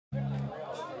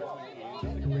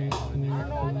Uh-oh.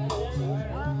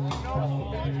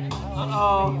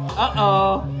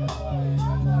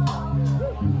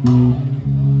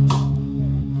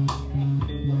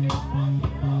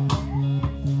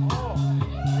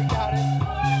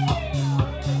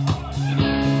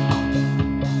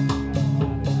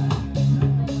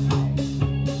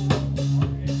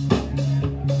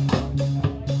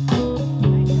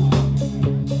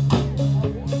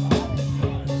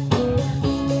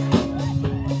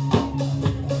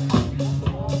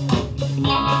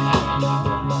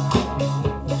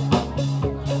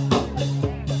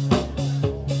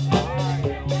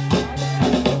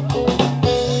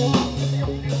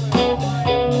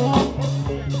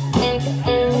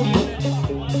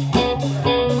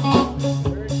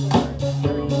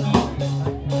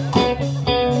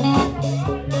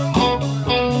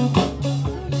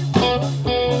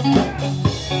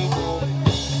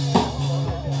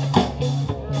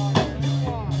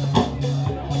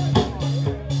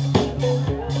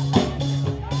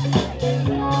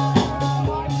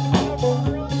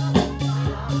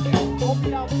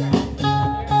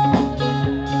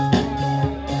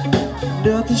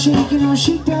 Nothing shaking on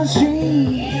Shakedown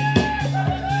Street.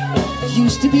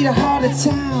 Used to be the heart of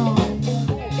town.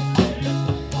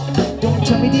 Don't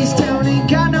tell me this town ain't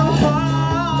got no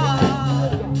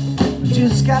heart.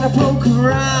 Just gotta poke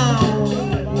around.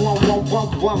 Wow, wow, wow,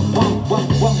 wow, wow, wow,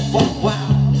 wow, wow, wow.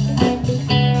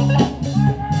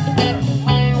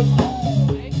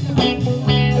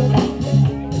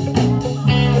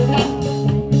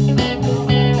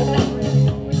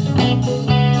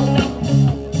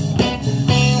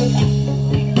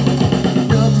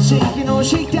 Shaking on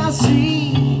Shakedown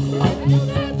Street.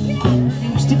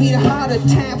 Used to be the heart of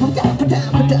town.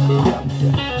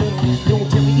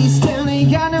 Don't tell me this town ain't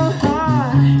got no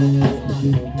heart.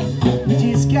 You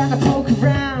just gotta poke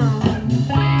around.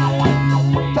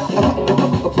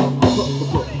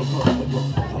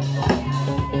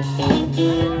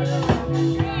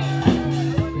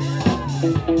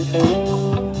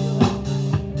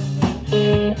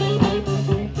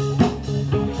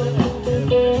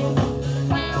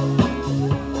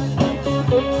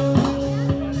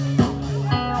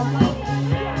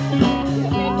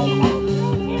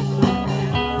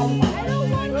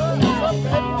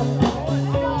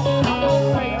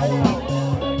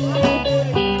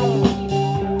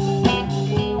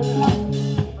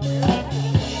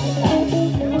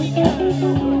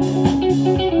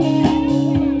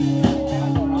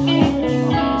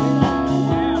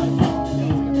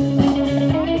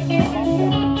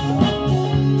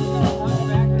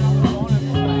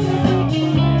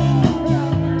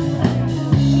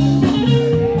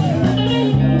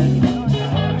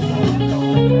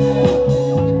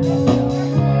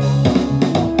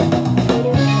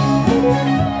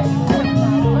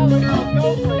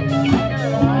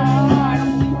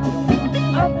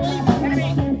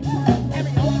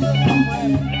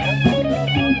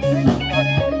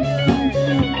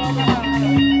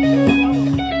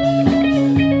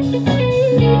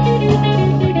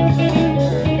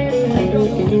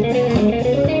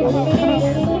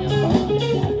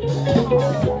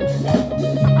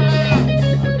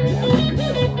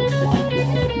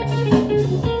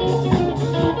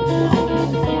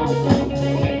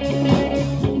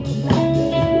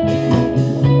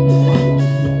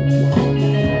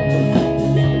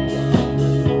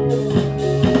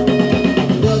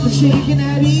 Shaking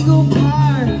that Eagle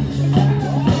Park.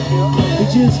 We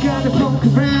just gotta poke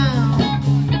around.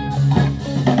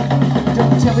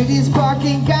 Don't tell me this park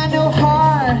ain't got no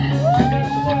heart.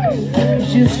 We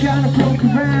just gotta poke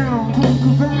around,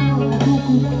 poke around, poke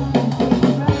around, poke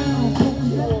around.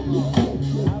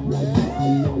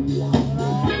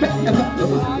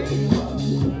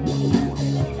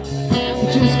 We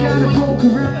just gotta poke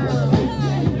around.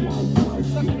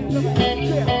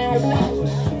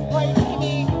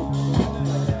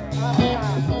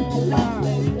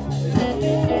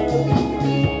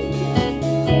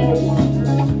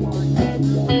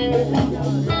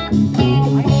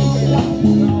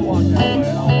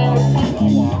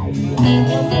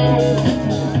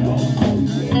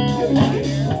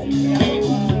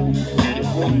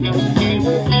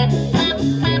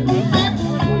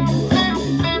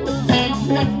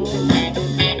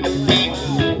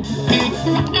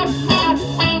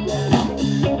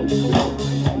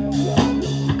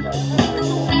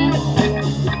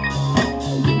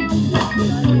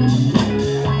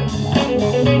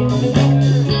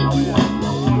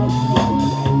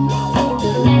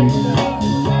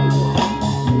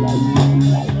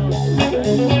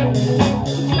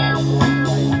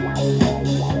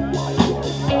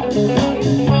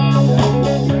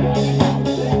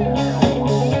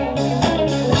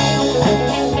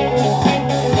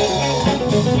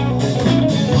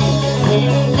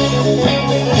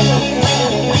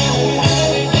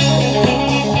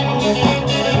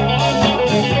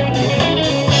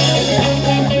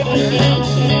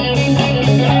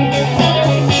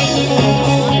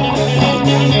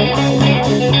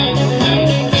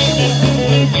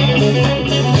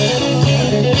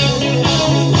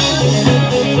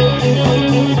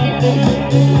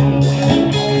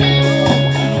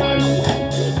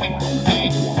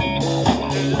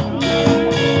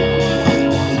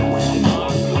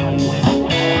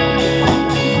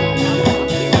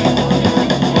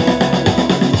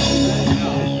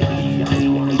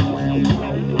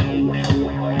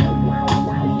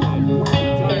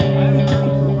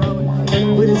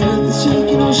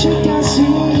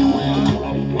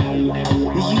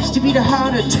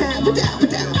 Don't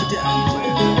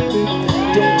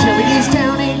tell me this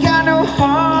town ain't got no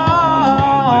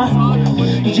heart.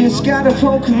 You just gotta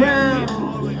poke around.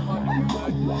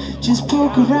 Just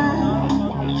poke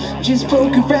around. Just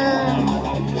poke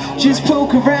around. Just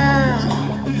poke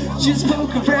around. Just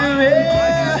poke around.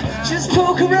 Yeah. Just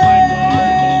poke around.